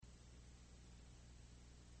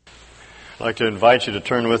I'd like to invite you to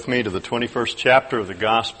turn with me to the 21st chapter of the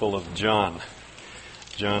Gospel of John.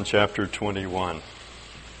 John chapter 21.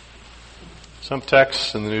 Some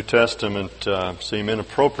texts in the New Testament seem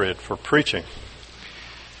inappropriate for preaching.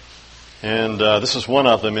 And this is one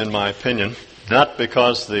of them in my opinion. Not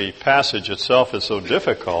because the passage itself is so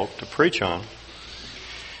difficult to preach on,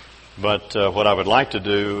 but what I would like to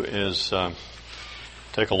do is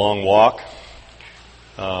take a long walk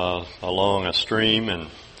along a stream and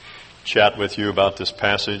chat with you about this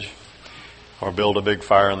passage, or build a big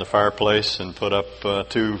fire in the fireplace and put up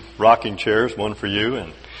two rocking chairs, one for you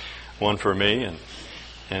and one for me,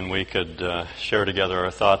 and we could share together our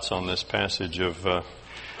thoughts on this passage of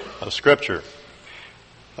Scripture.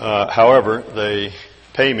 However, they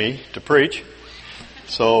pay me to preach,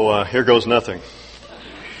 so here goes nothing.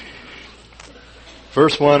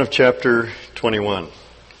 Verse 1 of chapter 21.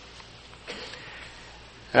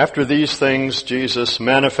 After these things, Jesus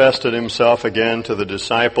manifested himself again to the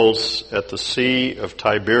disciples at the Sea of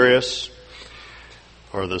Tiberias,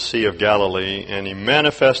 or the Sea of Galilee, and he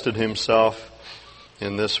manifested himself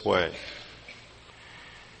in this way.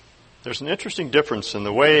 There's an interesting difference in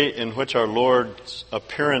the way in which our Lord's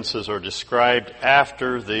appearances are described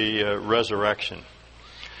after the resurrection.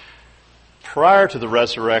 Prior to the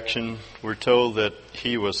resurrection, we're told that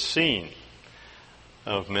he was seen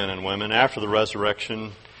of men and women. After the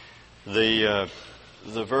resurrection, the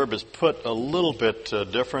verb is put a little bit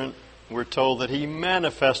different. We're told that he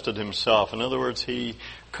manifested himself. In other words, he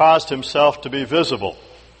caused himself to be visible.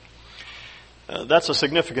 That's a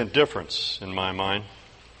significant difference in my mind.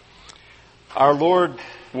 Our Lord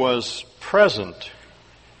was present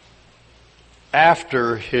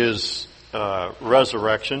after his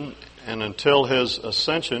resurrection and until his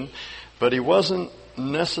ascension, but he wasn't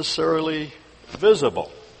necessarily visible.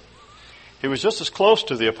 He was just as close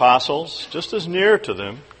to the apostles, just as near to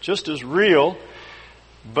them, just as real,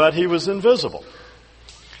 but he was invisible.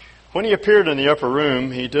 When he appeared in the upper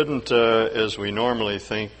room, he didn't, as we normally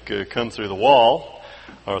think, come through the wall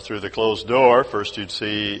or through the closed door. First you'd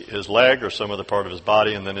see his leg or some other part of his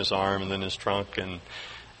body, and then his arm, and then his trunk, and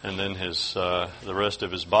then the rest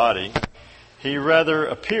of his body. He rather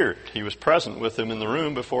appeared. He was present with them in the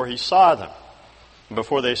room before he saw them,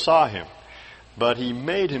 before they saw him. But he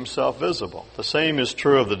made himself visible. The same is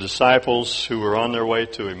true of the disciples who were on their way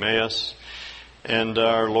to Emmaus, and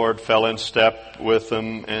our Lord fell in step with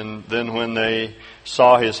them, and then when they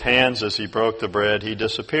saw his hands as he broke the bread, he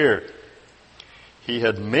disappeared. He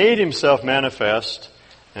had made himself manifest,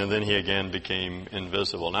 and then he again became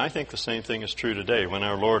invisible. And I think the same thing is true today. When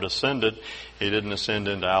our Lord ascended, he didn't ascend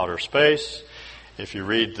into outer space. If you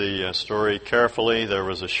read the story carefully, there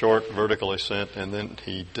was a short vertical ascent, and then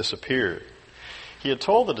he disappeared. He had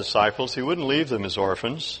told the disciples he wouldn't leave them as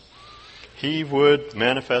orphans. He would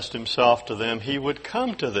manifest himself to them. He would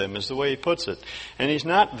come to them, is the way he puts it. And he's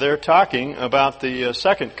not there talking about the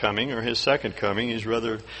second coming or his second coming. He's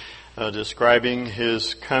rather describing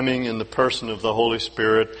his coming in the person of the Holy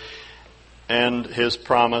Spirit and his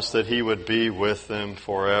promise that he would be with them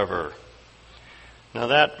forever. Now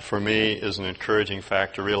that, for me, is an encouraging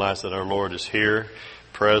fact to realize that our Lord is here,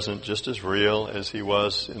 present, just as real as he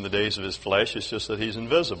was in the days of his flesh. It's just that he's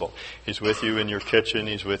invisible. He's with you in your kitchen.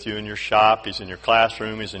 He's with you in your shop. He's in your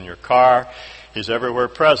classroom. He's in your car. He's everywhere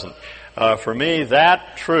present. For me,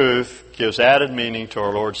 that truth gives added meaning to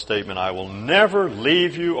our Lord's statement, I will never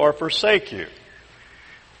leave you or forsake you.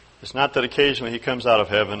 It's not that occasionally he comes out of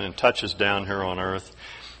heaven and touches down here on earth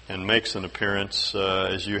and makes an appearance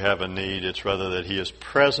as you have a need. It's rather that he is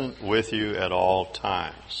present with you at all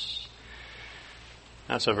times.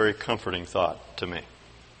 That's a very comforting thought to me.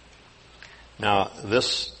 Now,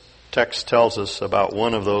 this text tells us about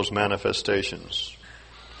one of those manifestations.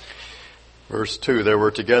 Verse 2, there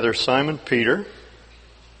were together Simon Peter,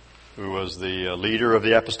 who was the leader of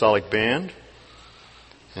the apostolic band,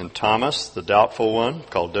 and Thomas, the doubtful one,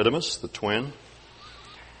 called Didymus, the twin,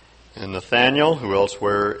 and Nathanael, who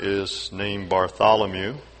elsewhere is named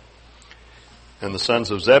Bartholomew, and the sons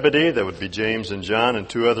of Zebedee, that would be James and John, and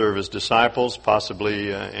two other of his disciples,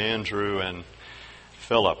 possibly Andrew and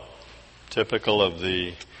Philip, typical of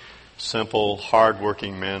the simple,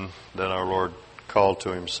 hard-working men that our Lord called to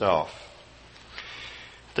himself.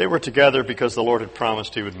 They were together because the Lord had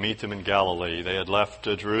promised he would meet them in Galilee. They had left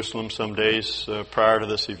Jerusalem some days prior to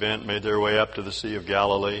this event, made their way up to the Sea of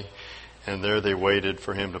Galilee, and there they waited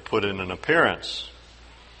for him to put in an appearance.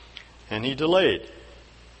 And he delayed.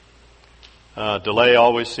 Delay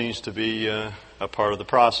always seems to be a part of the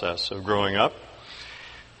process of growing up.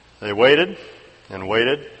 They waited and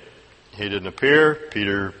waited. He didn't appear.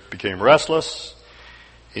 Peter became restless.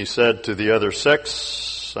 He said to the other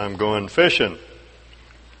 6, Jesus, I'm going fishing.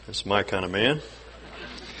 That's my kind of man.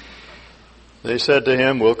 They said to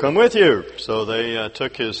him, we'll come with you. So they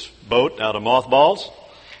took his boat out of mothballs,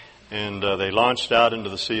 and they launched out into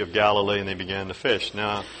the Sea of Galilee, and they began to fish.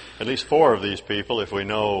 Now, at least 4 of these people, if we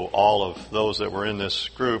know all of those that were in this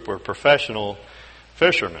group, were professional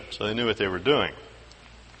fishermen, so they knew what they were doing.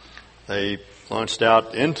 They launched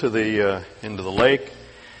out into the lake.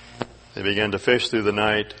 They began to fish through the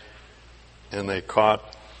night, and they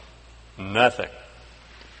caught nothing.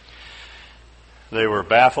 They were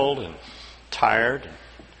baffled and tired, and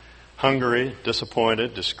hungry,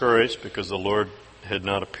 disappointed, discouraged because the Lord had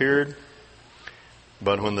not appeared.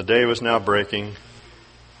 But when the day was now breaking,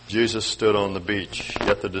 Jesus stood on the beach.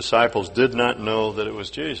 Yet the disciples did not know that it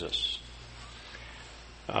was Jesus.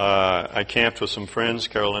 I camped with some friends.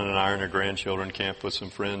 Carolyn and I and her grandchildren camped with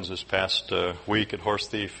some friends this past week at Horse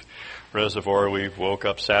Thief Reservoir. We woke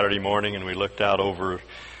up Saturday morning and we looked out over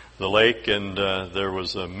the lake, and there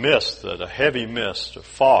was a mist, a heavy mist, a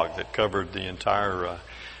fog that covered the entire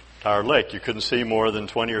lake. You couldn't see more than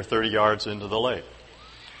 20 or 30 yards into the lake.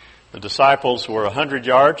 The disciples were 100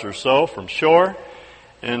 yards or so from shore,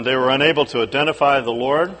 and they were unable to identify the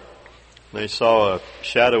Lord. They saw a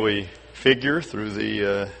shadowy figure through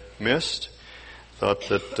the mist, thought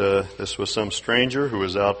that this was some stranger who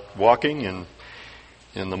was out walking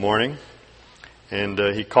in the morning. And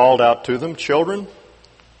he called out to them, "Children,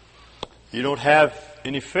 you don't have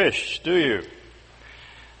any fish, do you?"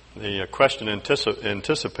 The question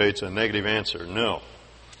anticipates a negative answer, no.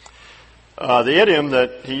 The idiom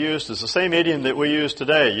that he used is the same idiom that we use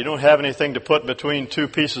today. You don't have anything to put between 2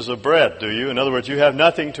 pieces of bread, do you? In other words, you have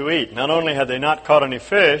nothing to eat. Not only had they not caught any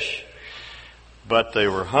fish, but they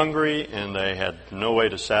were hungry and they had no way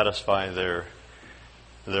to satisfy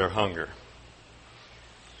their hunger.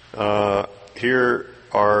 Here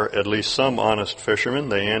are at least some honest fishermen.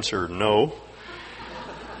 They answer no.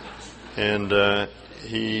 And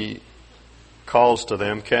he calls to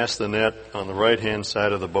them, "Cast the net on the right-hand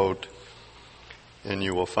side of the boat, and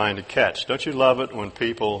you will find a catch." Don't you love it when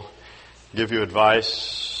people give you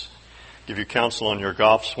advice, give you counsel on your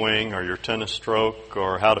golf swing or your tennis stroke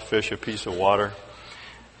or how to fish a piece of water?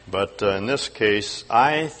 But in this case,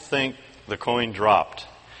 I think the coin dropped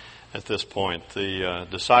at this point. The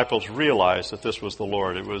disciples realized that this was the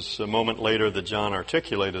Lord. It was a moment later that John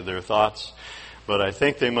articulated their thoughts, but I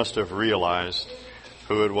think they must have realized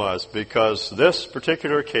who it was, because this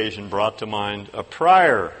particular occasion brought to mind a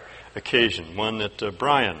prior occasion, one that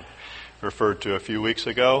Brian referred to a few weeks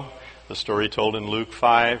ago, the story told in Luke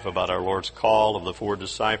 5 about our Lord's call of the 4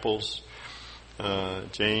 disciples,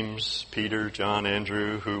 James, Peter, John,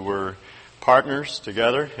 Andrew, who were partners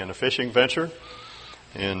together in a fishing venture.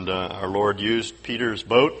 And our Lord used Peter's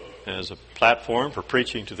boat as a platform for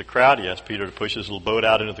preaching to the crowd. He asked Peter to push his little boat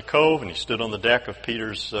out into the cove, and he stood on the deck of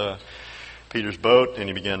Peter's boat, and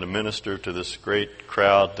he began to minister to this great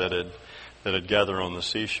crowd that had gathered on the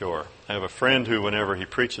seashore. I have a friend who, whenever he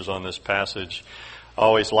preaches on this passage,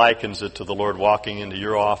 always likens it to the Lord walking into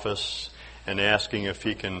your office and asking if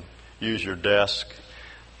he can use your desk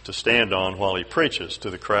to stand on while he preaches to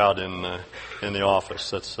the crowd in the office.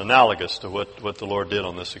 That's analogous to what the Lord did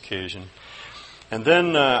on this occasion. And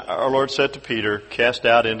then our Lord said to Peter, "Cast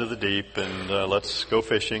out into the deep and let's go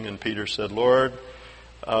fishing." And Peter said, "Lord,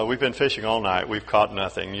 we've been fishing all night. We've caught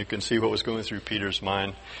nothing." You can see what was going through Peter's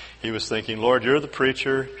mind. He was thinking, "Lord, you're the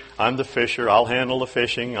preacher. I'm the fisher. I'll handle the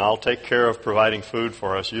fishing. I'll take care of providing food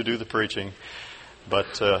for us. You do the preaching."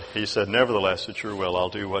 But he said, "Nevertheless, at your will, I'll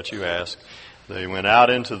do what you ask." They went out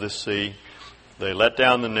into the sea. They let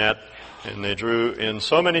down the net, and they drew in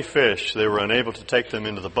so many fish they were unable to take them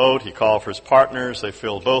into the boat. He called for his partners. They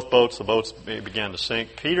filled both boats. The boats began to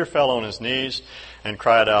sink. Peter fell on his knees and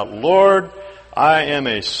cried out, "Lord, I am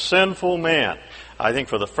a sinful man." I think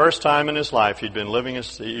for the first time in his life, he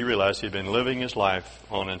realized he'd been living his life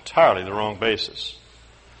on entirely the wrong basis.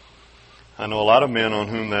 I know a lot of men on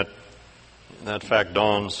whom that fact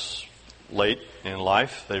dawns late in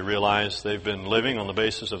life. They realize they've been living on the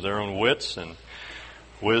basis of their own wits and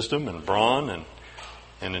wisdom and brawn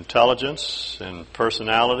and intelligence and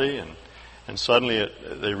personality, and suddenly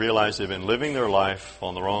they realize they've been living their life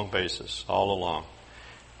on the wrong basis all along.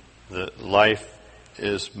 The life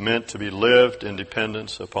is meant to be lived in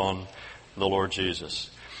dependence upon the Lord Jesus.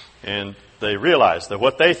 And they realize that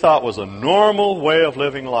what they thought was a normal way of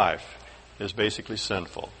living life is basically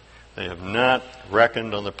sinful. They have not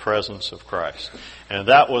reckoned on the presence of Christ. And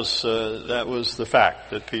that was the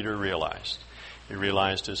fact that Peter realized. He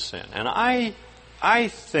realized his sin. And I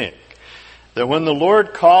think that when the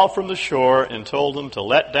Lord called from the shore and told them to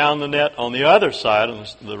let down the net on the other side, on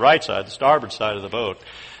the right side, the starboard side of the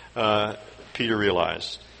boat, Peter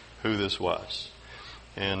realized who this was.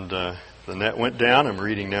 And the net went down. I'm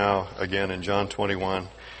reading now again in John 21.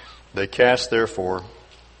 They cast therefore,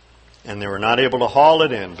 and they were not able to haul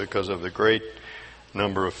it in because of the great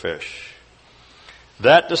number of fish.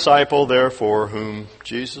 That disciple, therefore, whom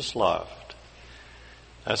Jesus loved.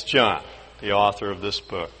 That's John, the author of this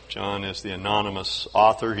book. John is the anonymous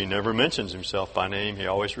author. He never mentions himself by name. He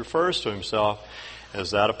always refers to himself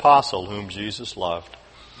as that apostle whom Jesus loved.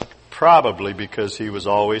 Probably because he was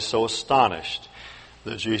always so astonished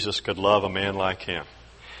that Jesus could love a man like him.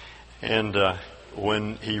 And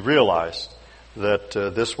when he realized that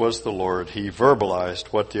this was the Lord, he verbalized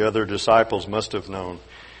what the other disciples must have known.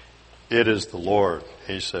 It is the Lord,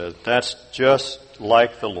 he said. That's just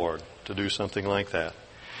like the Lord to do something like that.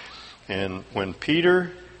 And when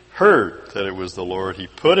Peter heard that it was the Lord, he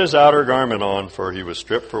put his outer garment on, for he was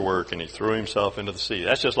stripped for work, and he threw himself into the sea.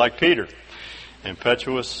 That's just like Peter.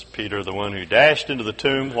 Impetuous Peter, the one who dashed into the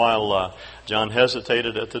tomb while John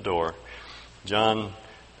hesitated at the door. John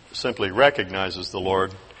simply recognizes the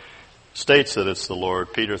Lord, states that it's the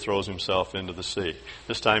Lord. Peter throws himself into the sea.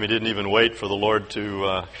 This time he didn't even wait for the Lord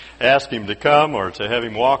to ask him to come or to have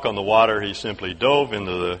him walk on the water. He simply dove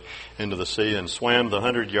into the sea and swam the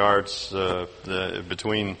 100 yards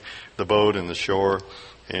between the boat and the shore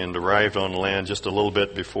and arrived on land just a little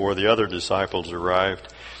bit before the other disciples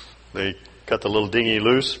arrived. They cut the little dinghy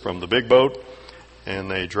loose from the big boat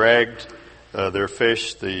and they dragged their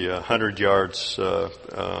fish the 100 yards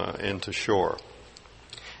into shore.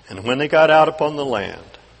 And when they got out upon the land,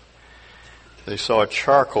 they saw a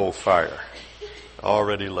charcoal fire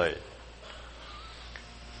already laid.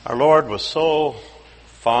 Our Lord was so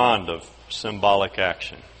fond of symbolic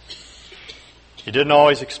action. He didn't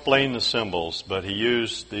always explain the symbols, but he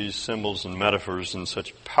used these symbols and metaphors in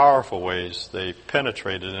such powerful ways. They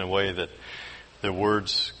penetrated in a way that the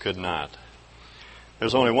words could not.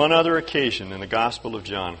 There's only one other occasion in the Gospel of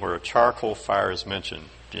John where a charcoal fire is mentioned.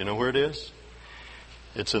 Do you know where it is?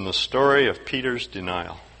 It's in the story of Peter's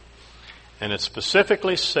denial. And it's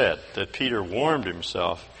specifically said that Peter warmed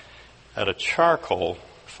himself at a charcoal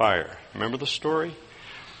fire. Remember the story?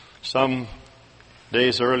 Some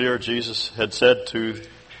days earlier, Jesus had said to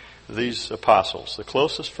these apostles, the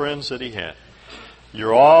closest friends that he had,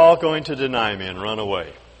 "You're all going to deny me and run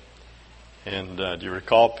away." And do you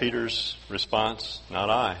recall Peter's response? "Not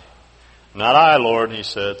I. Not I, Lord," he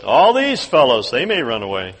said. "All these fellows, they may run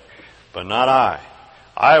away, but not I.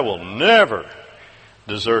 I will never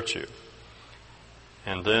desert you."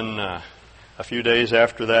 And then a few days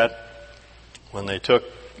after that, when they took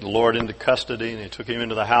the Lord into custody and they took him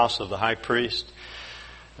into the house of the high priest,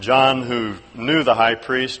 John, who knew the high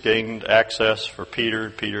priest, gained access for Peter.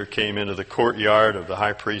 Peter came into the courtyard of the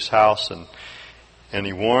high priest's house and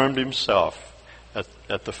he warmed himself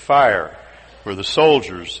at the fire where the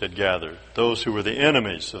soldiers had gathered, those who were the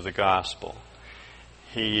enemies of the gospel.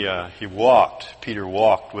 Peter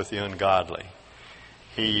walked with the ungodly.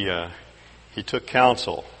 He took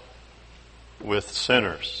counsel with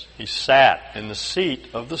sinners. He sat in the seat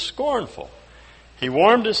of the scornful. He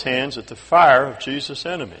warmed his hands at the fire of Jesus'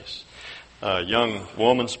 enemies. A young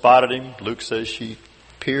woman spotted him. Luke says she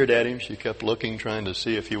peered at him. She kept looking, trying to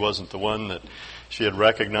see if he wasn't the one that she had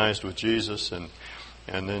recognized with Jesus. And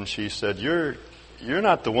then she said, You're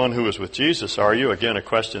not the one who was with Jesus, are you?" Again, a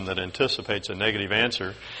question that anticipates a negative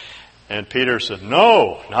answer. And Peter said,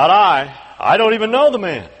 "No, not I. I don't even know the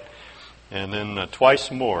man." And then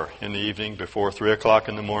twice more in the evening, before 3 o'clock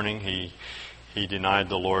in the morning, he denied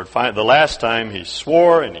the Lord. The last time he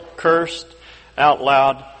swore and he cursed out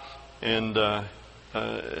loud. And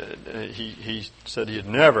he said he had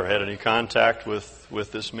never had any contact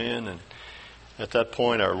with this man. And at that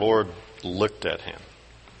point, our Lord looked at him.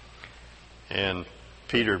 And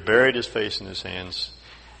Peter buried his face in his hands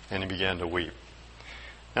and he began to weep.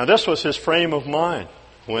 Now this was his frame of mind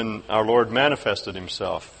when our Lord manifested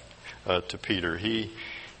himself to Peter. He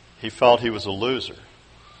felt he was a loser.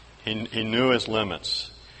 He knew his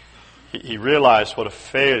limits. He realized what a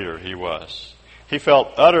failure he was. He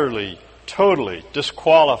felt utterly, totally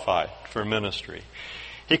disqualified for ministry.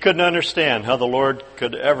 He couldn't understand how the Lord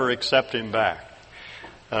could ever accept him back.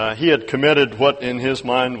 He had committed what in his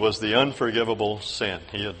mind was the unforgivable sin.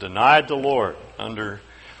 He had denied the Lord under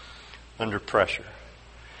pressure.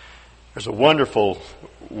 There's a wonderful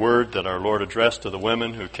word that our Lord addressed to the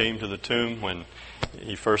women who came to the tomb when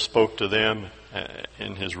he first spoke to them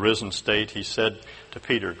in his risen state. He said to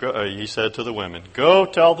Peter, he said to the women, "Go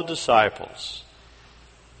tell the disciples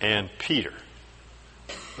and Peter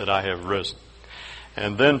that I have risen."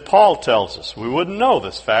 And then Paul tells us we wouldn't know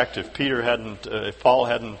this fact if Paul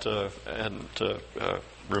hadn't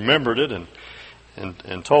remembered it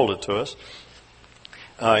and told it to us.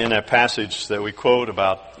 In that passage that we quote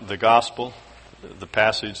about the gospel, the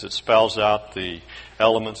passage that spells out the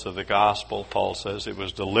elements of the gospel, Paul says, "It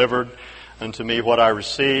was delivered unto me what I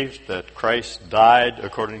received, that Christ died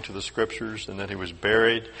according to the Scriptures, and that He was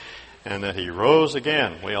buried, and that He rose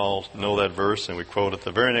again." We all know that verse, and we quote it.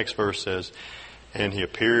 The very next verse says, "And He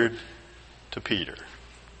appeared to Peter."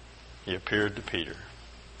 He appeared to Peter.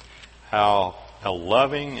 How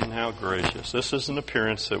loving and how gracious. This is an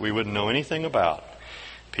appearance that we wouldn't know anything about.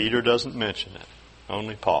 Peter doesn't mention it,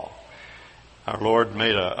 only Paul. Our Lord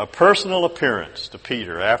made a personal appearance to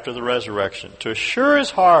Peter after the resurrection to assure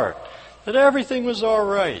his heart that everything was all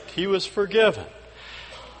right. He was forgiven.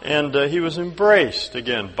 And he was embraced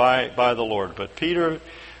again by the Lord. But Peter,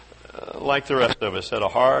 like the rest of us, had a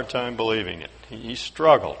hard time believing it. He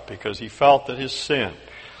struggled because he felt that his sin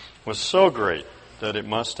was so great that it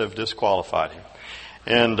must have disqualified him.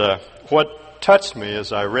 And what touched me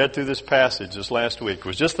as I read through this passage this last week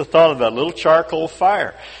was just the thought of that little charcoal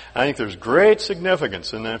fire. I think there's great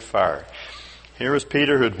significance in that fire. Here was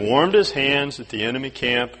Peter who had warmed his hands at the enemy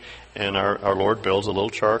camp, and our Lord builds a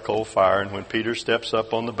little charcoal fire. And when Peter steps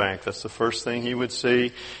up on the bank, that's the first thing he would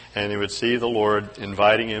see, and he would see the Lord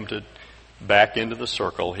inviting him to back into the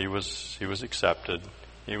circle. He was accepted.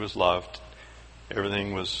 He was loved.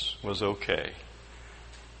 Everything was okay.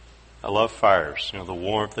 I love fires. The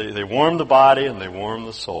warmth. They warm the body and they warm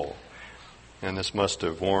the soul. And this must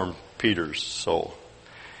have warmed Peter's soul.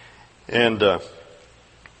 And there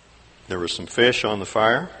was some fish on the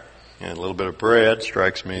fire and a little bit of bread.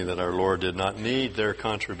 Strikes me that our Lord did not need their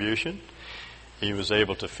contribution. He was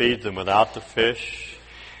able to feed them without the fish.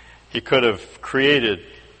 He could have created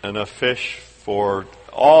enough fish for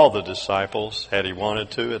all the disciples had He wanted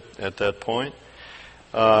to at that point.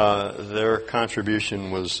 Their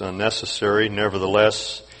contribution was unnecessary.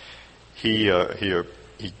 Nevertheless, he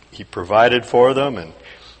provided for them, and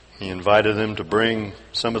He invited them to bring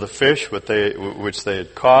some of the fish which they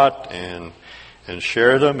had caught and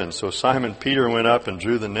share them. And so Simon Peter went up and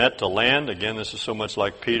drew the net to land. Again, this is so much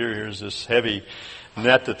like Peter. Here's this heavy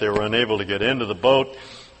net that they were unable to get into the boat,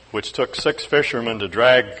 which took 6 fishermen to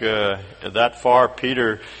drag that far.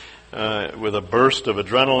 Peter, with a burst of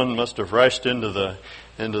adrenaline, must have rushed into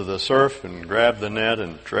the surf and grabbed the net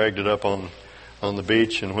and dragged it up on the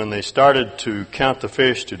beach. And when they started to count the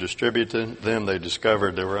fish to distribute them, they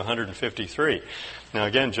discovered there were 153. Now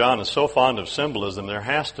again, John is so fond of symbolism, there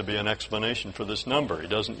has to be an explanation for this number. He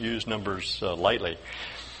doesn't use numbers lightly.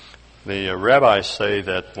 The rabbis say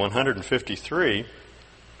that 153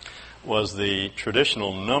 was the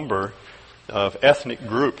traditional number of ethnic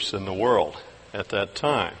groups in the world at that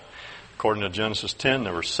time. According to Genesis 10,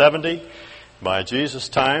 there were 70. By Jesus'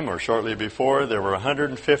 time, or shortly before, there were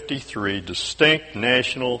 153 distinct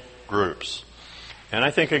national groups. And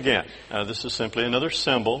I think, again, this is simply another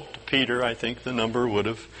symbol. To Peter, I think the number he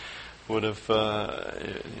would have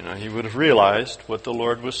realized what the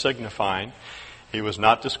Lord was signifying. He was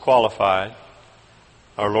not disqualified.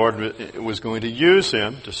 Our Lord was going to use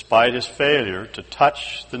him, despite his failure, to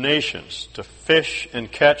touch the nations, to fish and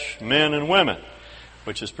catch men and women,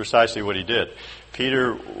 which is precisely what He did.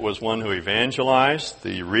 Peter was one who evangelized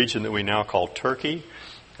the region that we now call Turkey,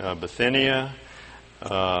 Bithynia,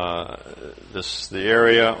 the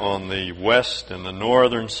area on the west and the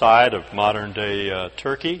northern side of modern-day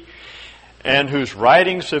Turkey, and whose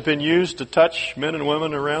writings have been used to touch men and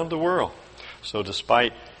women around the world. So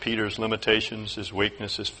despite Peter's limitations, his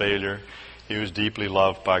weakness, his failure, he was deeply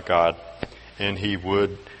loved by God, and he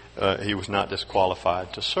was not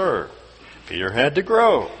disqualified to serve. Peter had to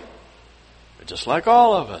grow, just like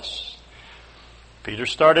all of us. Peter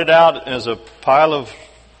started out as a pile of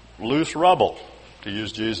loose rubble, to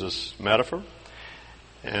use Jesus' metaphor,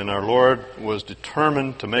 and our Lord was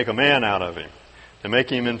determined to make a man out of him, to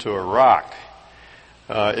make him into a rock.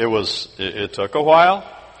 It took a while,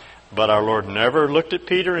 but our Lord never looked at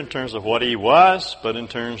Peter in terms of what he was, but in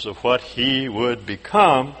terms of what he would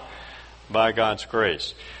become by God's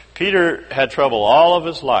grace. Peter had trouble all of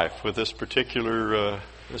his life with this particular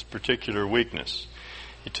weakness.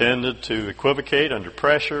 He tended to equivocate under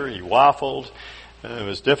pressure. He waffled. It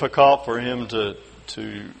was difficult for him to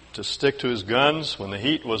stick to his guns when the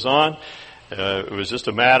heat was on. It was just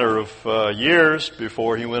a matter of years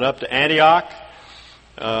before he went up to Antioch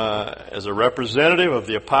as a representative of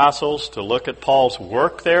the apostles to look at Paul's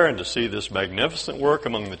work there and to see this magnificent work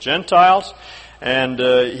among the Gentiles. And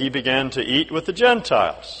he began to eat with the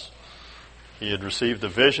Gentiles. He had received a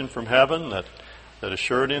vision from heaven that that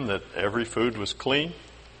assured him that every food was clean.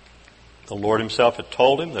 The Lord himself had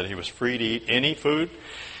told him that he was free to eat any food,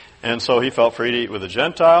 and so he felt free to eat with the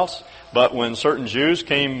Gentiles. But when certain Jews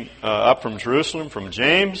came up from Jerusalem, from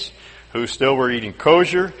James, who still were eating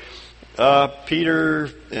kosher, Peter,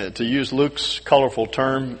 to use Luke's colorful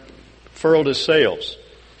term, furled his sails.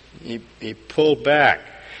 He pulled back.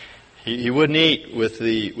 He wouldn't eat with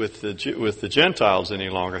the Gentiles any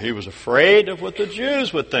longer. He was afraid of what the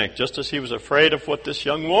Jews would think, just as he was afraid of what this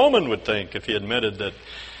young woman would think if he admitted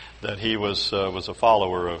that he was a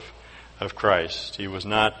follower of Christ. He was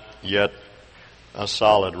not yet a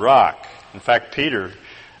solid rock. In fact,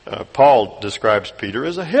 Paul describes Peter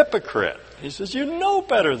as a hypocrite. He says, "You know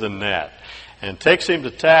better than that," and takes him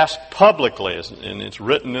to task publicly, and it's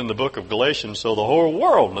written in the book of Galatians, so the whole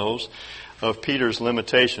world knows of Peter's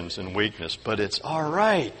limitations and weakness. But it's all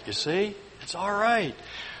right, you see? It's all right.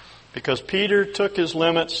 Because Peter took his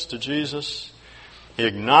limits to Jesus, he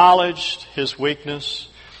acknowledged his weakness,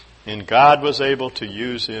 and God was able to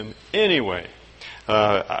use him anyway.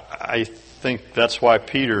 I think that's why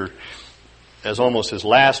Peter, as almost his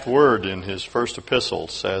last word in his first epistle,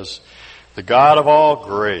 says, "The God of all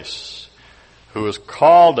grace, who has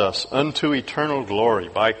called us unto eternal glory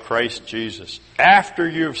by Christ Jesus, after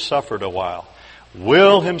you have suffered a while,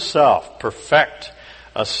 will himself perfect,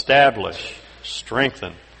 establish,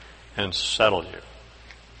 strengthen, and settle you."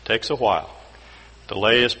 Takes a while.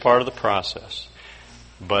 Delay is part of the process.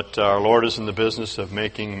 But our Lord is in the business of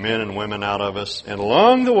making men and women out of us. And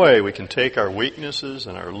along the way, we can take our weaknesses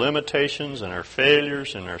and our limitations and our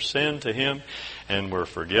failures and our sin to him, and we're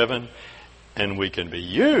forgiven, and we can be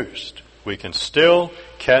used. We can still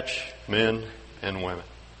catch men and women.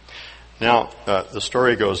 Now, the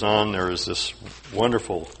story goes on. There is this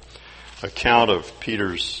wonderful account of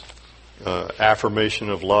Peter's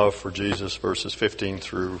affirmation of love for Jesus, verses 15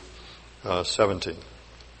 through 17.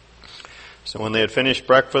 So when they had finished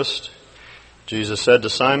breakfast, Jesus said to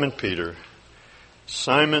Simon Peter,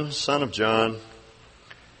 "Simon, son of John,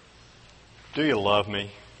 do you love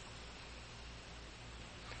me?"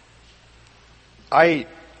 I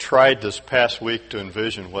tried this past week to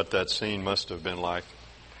envision what that scene must have been like.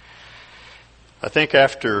 I think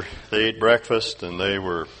after they ate breakfast and they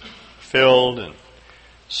were filled and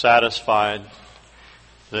satisfied,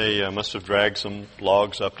 they must have dragged some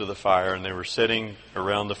logs up to the fire, and they were sitting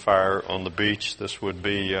around the fire on the beach. This would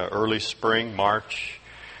be early spring, March,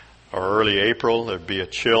 or early April. There'd be a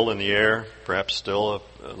chill in the air, perhaps still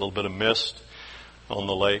a little bit of mist on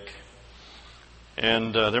the lake.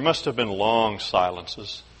 And there must have been long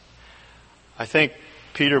silences. I think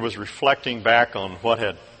Peter was reflecting back on what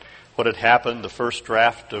had happened, the first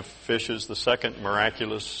draft of fishes, the second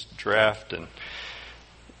miraculous draft, and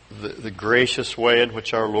the gracious way in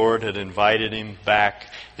which our Lord had invited him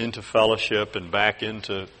back into fellowship and back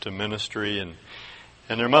into ministry. And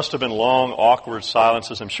there must have been long, awkward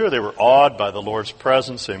silences. I'm sure they were awed by the Lord's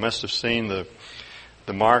presence. They must have seen the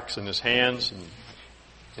marks in his hands and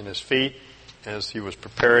in his feet as he was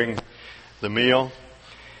preparing the meal.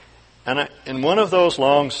 And in one of those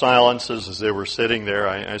long silences, as they were sitting there,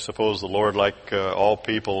 I suppose the Lord, like all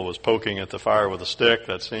people, was poking at the fire with a stick.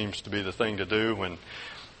 That seems to be the thing to do when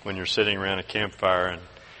you're sitting around a campfire.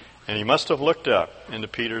 And he must have looked up into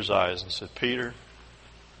Peter's eyes and said, "Peter,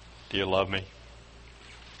 do you love me?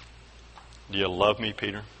 Do you love me,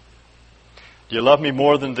 Peter? Do you love me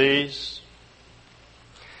more than these?"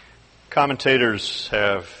 Commentators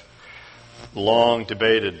have long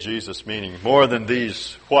debated Jesus' meaning. More than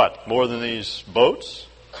these what? More than these boats?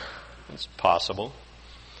 It's possible.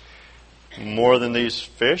 More than these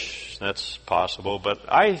fish? That's possible. But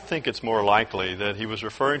I think it's more likely that he was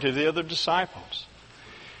referring to the other disciples.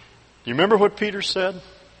 Do you remember what Peter said?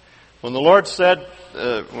 When the Lord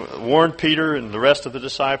warned Peter and the rest of the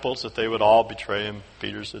disciples that they would all betray him,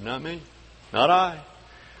 Peter said, "Not me, not I.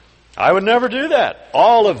 I would never do that.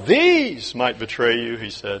 All of these might betray you," he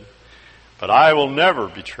said, "but I will never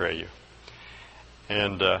betray you."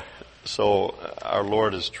 And so our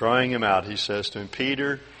Lord is drawing him out. He says to him,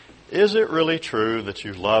 "Peter, is it really true that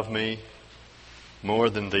you love me more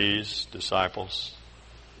than these disciples?"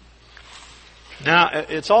 Now,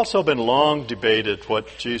 it's also been long debated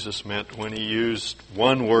what Jesus meant when he used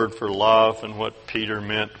one word for love and what Peter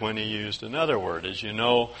meant when he used another word. As you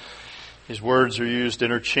know, these words are used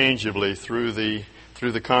interchangeably through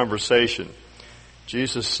the conversation.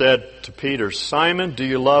 Jesus said to Peter, "Simon, do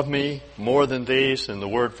you love me more than these?" And the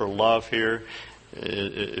word for love here,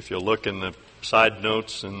 if you look in the side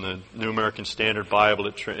notes in the New American Standard Bible,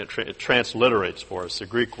 it transliterates for us the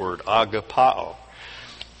Greek word agapao.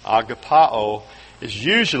 Agapao is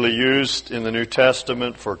usually used in the New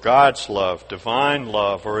Testament for God's love, divine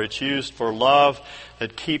love, or it's used for love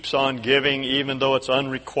that keeps on giving even though it's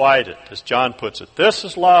unrequited. As John puts it, this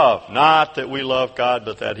is love, not that we love God,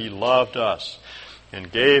 but that He loved us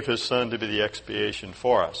and gave His Son to be the expiation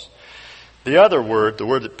for us. The other word, the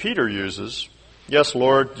word that Peter uses, yes,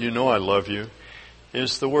 Lord, you know I love you,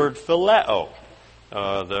 is the word phileo.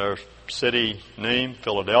 Their city name,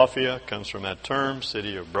 Philadelphia, comes from that term,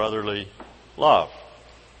 city of brotherly love.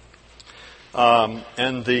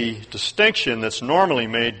 And the distinction that's normally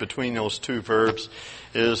made between those two verbs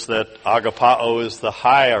is that agapao is the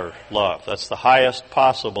higher love. That's the highest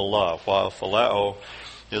possible love, while phileo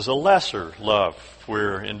is a lesser love.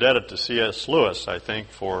 We're indebted to C.S. Lewis, I think,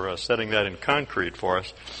 for setting that in concrete for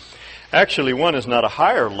us. Actually, one is not a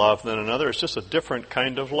higher love than another. It's just a different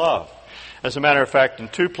kind of love. As a matter of fact, in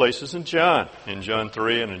two places in John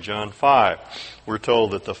 3 and in John 5, we're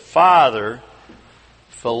told that the Father,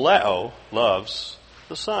 phileo, loves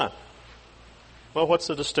the Son. Well, what's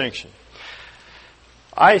the distinction?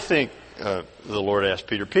 I think the Lord asked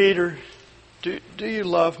Peter, Peter, do you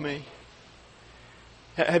love me?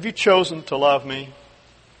 Have you chosen to love me?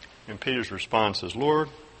 And Peter's response is, Lord,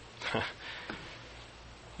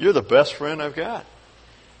 you're the best friend I've got.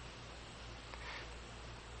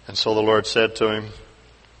 And so the Lord said to him,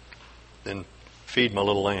 then feed my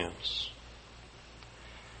little lambs.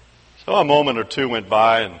 So a moment or two went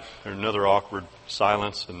by, and there was another awkward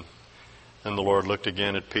silence, and then the Lord looked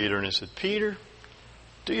again at Peter, and He said, Peter,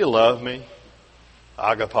 do you love me?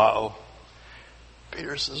 Agapao.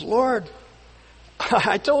 Peter says, Lord,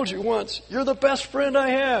 I told you once, you're the best friend I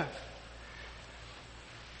have.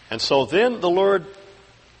 And so then the Lord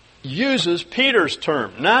uses Peter's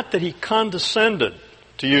term. Not that He condescended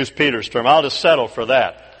to use Peter's term. I'll just settle for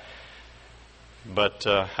that. But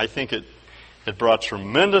I think it brought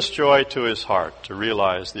tremendous joy to his heart to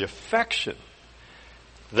realize the affection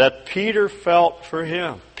that Peter felt for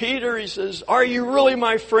him. Peter, he says, are you really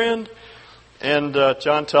my friend? And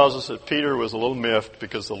John tells us that Peter was a little miffed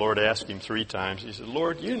because the Lord asked him 3 times. He said,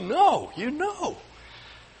 Lord, you know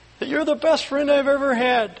that you're the best friend I've ever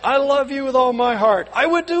had. I love you with all my heart. I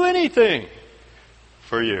would do anything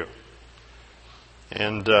for you.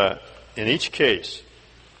 And in each case,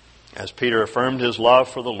 as Peter affirmed his love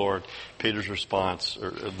for the Lord, Peter's response,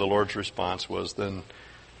 or the Lord's response was, then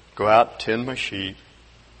go out, tend my sheep,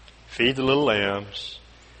 feed the little lambs,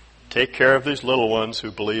 take care of these little ones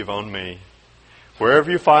who believe on me. Wherever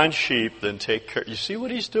you find sheep, then take care. You see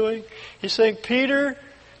what he's doing? He's saying, Peter,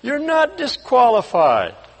 you're not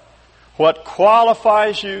disqualified. What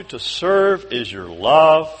qualifies you to serve is your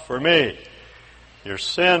love for me. Your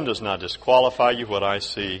sin does not disqualify you. What I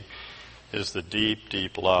see is the deep,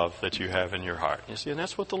 deep love that you have in your heart. You see, and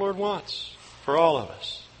that's what the Lord wants for all of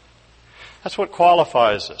us. That's what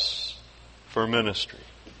qualifies us for ministry.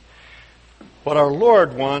 What our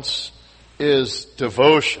Lord wants is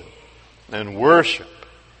devotion and worship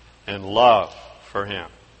and love for Him.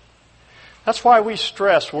 That's why we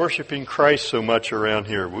stress worshiping Christ so much around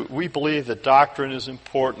here. We believe that doctrine is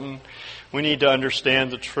important. We need to understand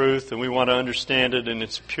the truth, and we want to understand it in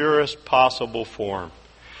its purest possible form.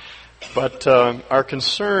 But our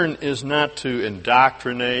concern is not to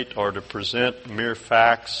indoctrinate or to present mere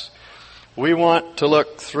facts. We want to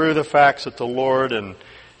look through the facts at the Lord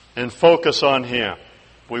and focus on Him.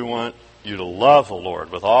 We want you to love the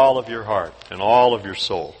Lord with all of your heart and all of your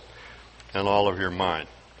soul and all of your mind.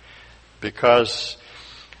 Because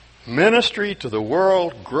ministry to the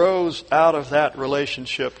world grows out of that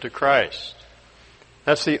relationship to Christ.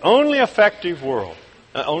 That's the only effective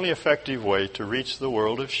way to reach the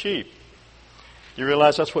world of sheep. You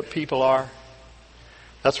realize that's what people are?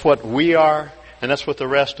 That's what we are, and that's what the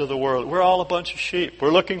rest of the world. We're all a bunch of sheep.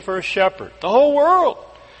 We're looking for a shepherd. The whole world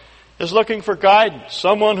is looking for guidance,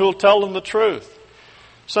 someone who will tell them the truth.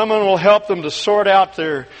 Someone will help them to sort out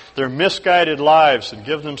their misguided lives and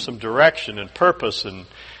give them some direction and purpose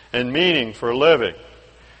and meaning for living.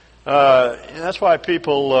 That's why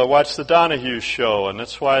people watch the Donahue Show, and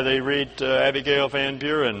that's why they read Abigail Van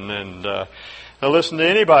Buren, and they'll listen to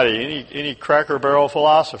anybody, any Cracker Barrel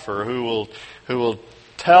philosopher who will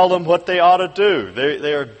tell them what they ought to do.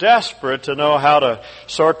 They are desperate to know how to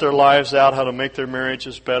sort their lives out, how to make their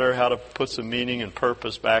marriages better, how to put some meaning and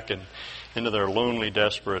purpose back into their lonely,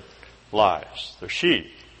 desperate lives. They're sheep.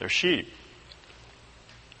 They're sheep.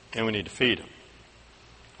 And we need to feed them.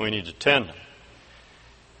 We need to tend them.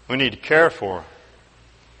 We need to care for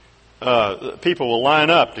them. People will line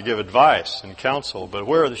up to give advice and counsel, but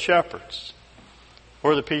where are the shepherds?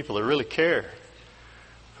 Where are the people that really care?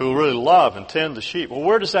 Who really love and tend the sheep? Well,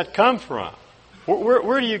 where does that come from?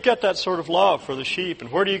 Where do you get that sort of love for the sheep?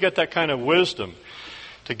 And where do you get that kind of wisdom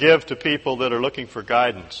to give to people that are looking for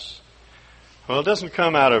guidance? Well, it doesn't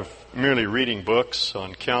come out of merely reading books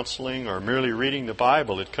on counseling or merely reading the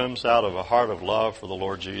Bible. It comes out of a heart of love for the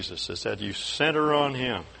Lord Jesus. It's that you center on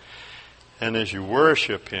Him. And as you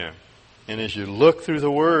worship Him, and as you look through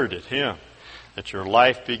the Word at Him, that your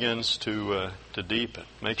life begins to deepen.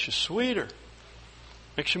 Makes you sweeter.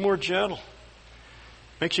 Makes you more gentle.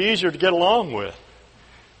 Makes you easier to get along with.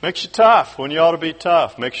 Makes you tough when you ought to be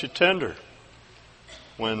tough. Makes you tender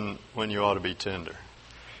when you ought to be tender.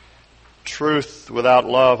 Truth without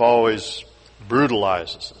love always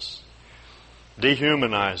brutalizes us,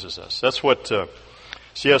 dehumanizes us. That's what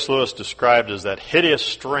C.S. Lewis described as that hideous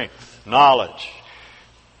strength, knowledge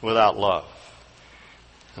without love.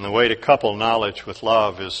 And the way to couple knowledge with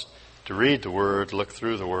love is to read the Word, look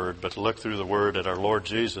through the Word, but to look through the Word at our Lord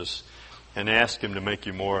Jesus and ask Him to make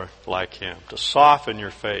you more like Him, to soften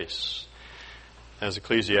your face, as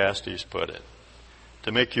Ecclesiastes put it,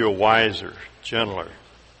 to make you a wiser, gentler,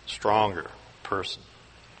 stronger person.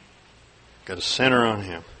 Got to center on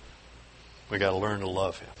Him. We got to learn to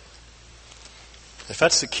love Him. If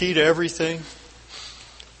that's the key to everything,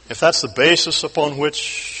 if that's the basis upon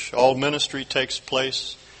which all ministry takes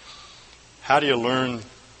place, how do you learn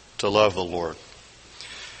to love the Lord?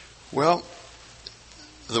 Well,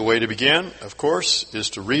 the way to begin, of course, is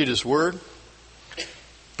to read His Word.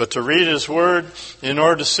 But to read His Word in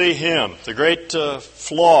order to see Him. The great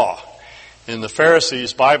flaw in the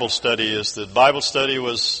Pharisees' Bible study is that Bible study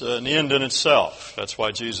was an end in itself. That's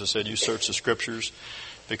why Jesus said, you search the Scriptures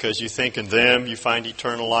because you think in them you find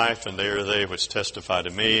eternal life, and they are they which testify to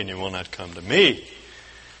me, and you will not come to me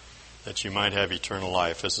that you might have eternal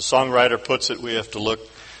life. As the songwriter puts it, we have to look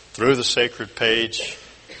through the sacred page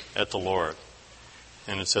at the Lord.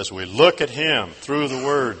 And it says we look at Him through the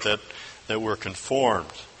Word that we're conformed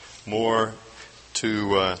more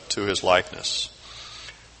to His likeness.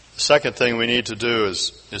 The second thing we need to do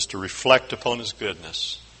is to reflect upon His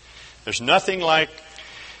goodness. There's nothing like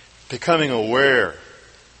becoming aware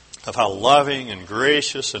of how loving and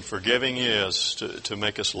gracious and forgiving He is to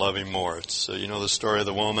make us love Him more. It's the story of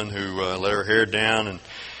the woman who let her hair down and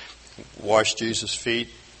washed Jesus' feet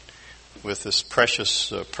with this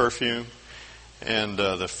precious perfume. And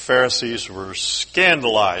the Pharisees were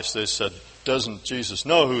scandalized. They said, doesn't Jesus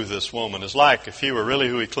know who this woman is like? If He were really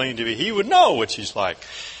who He claimed to be, He would know what she's like.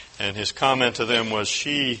 And His comment to them was,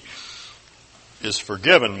 she is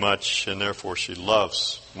forgiven much, and therefore she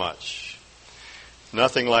loves much.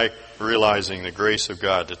 Nothing like realizing the grace of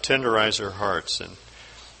God to tenderize our hearts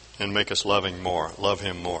and make us love Him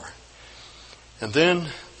more. And then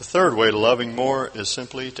the third way to love Him more is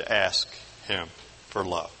simply to ask Him for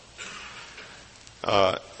love.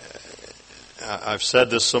 I've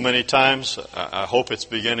said this so many times. I hope it's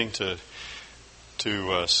beginning to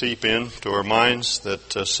seep into our minds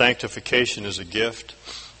that sanctification is a gift.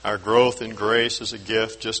 Our growth in grace is a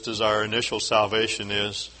gift, just as our initial salvation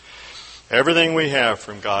is. Everything we have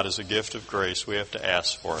from God is a gift of grace. We have to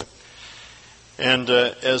ask for it. And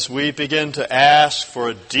as we begin to ask for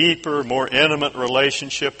a deeper, more intimate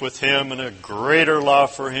relationship with Him and a greater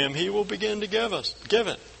love for Him, He will begin to give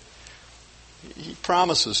it. He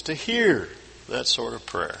promises to hear that sort of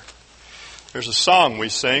prayer. There's a song we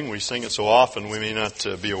sing it so often we may not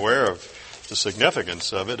be aware of the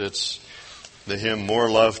significance of it. It's the hymn, More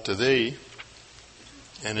Love to Thee,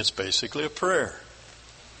 and it's basically a prayer.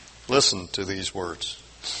 Listen to these words.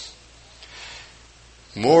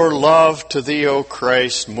 More love to Thee, O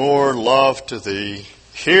Christ, more love to Thee.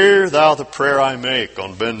 Hear Thou the prayer I make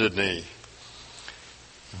on bended knee.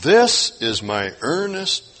 This is my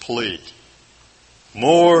earnest plea.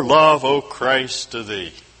 More love, O Christ, to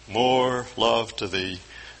Thee. More love to Thee.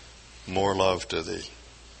 More love to Thee.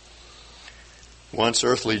 Once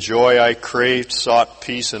earthly joy I craved, sought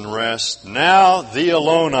peace and rest. Now Thee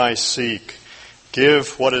alone I seek. Give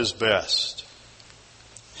what is best.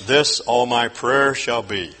 This all my prayer shall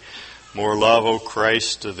be. More love, O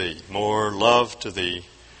Christ, to Thee. More love to Thee.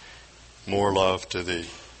 More love to Thee.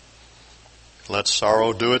 Let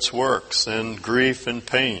sorrow do its work, send grief and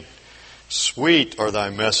pain. Sweet are Thy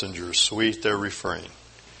messengers, sweet their refrain.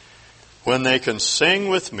 When they can sing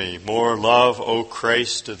with me, more love, O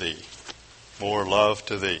Christ, to Thee. More love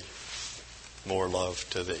to Thee. More love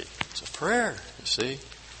to Thee. It's a prayer, you see.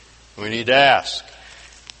 We need to ask.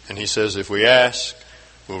 And He says if we ask,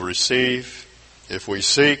 we'll receive. If we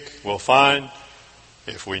seek, we'll find.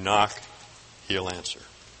 If we knock, He'll answer.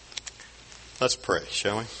 Let's pray,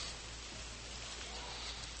 shall we?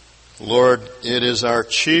 Lord, it is our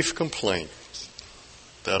chief complaint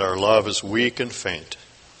that our love is weak and faint.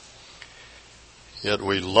 Yet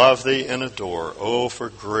we love Thee and adore. Oh, for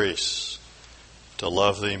grace to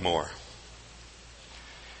love Thee more.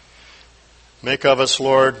 Make of us,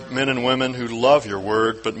 Lord, men and women who love Your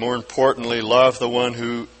Word, but more importantly, love the one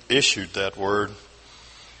who issued that Word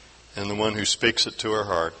and the one who speaks it to our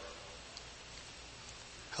heart.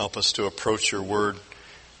 Help us to approach Your Word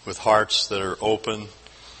with hearts that are open,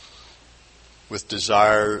 with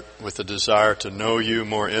a desire to know You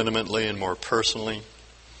more intimately and more personally.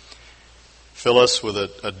 Fill us with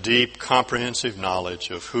a deep, comprehensive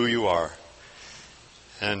knowledge of who You are,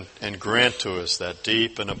 and grant to us that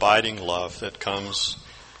deep and abiding love that comes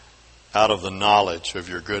out of the knowledge of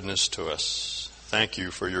Your goodness to us. Thank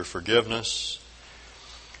You for Your forgiveness.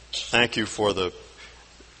 Thank You for the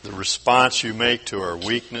response You make to our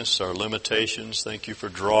weakness, our limitations. Thank You for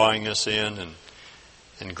drawing us in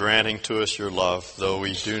and granting to us Your love, though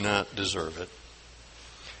we do not deserve it.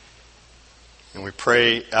 And we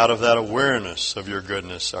pray out of that awareness of Your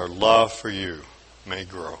goodness, our love for You may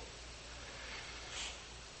grow.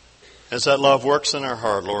 As that love works in our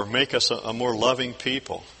heart, Lord, make us a more loving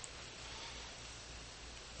people.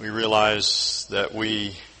 We realize that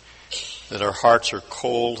our hearts are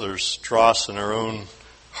cold. There's dross in our own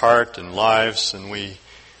heart and lives, and we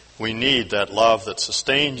need that love that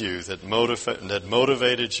sustained You, that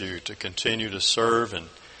motivated You to continue to serve and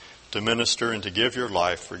to minister and to give your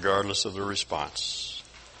life regardless of the response.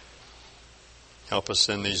 Help us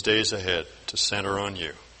in these days ahead to center on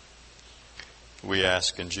You. We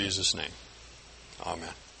ask in Jesus' name. Amen.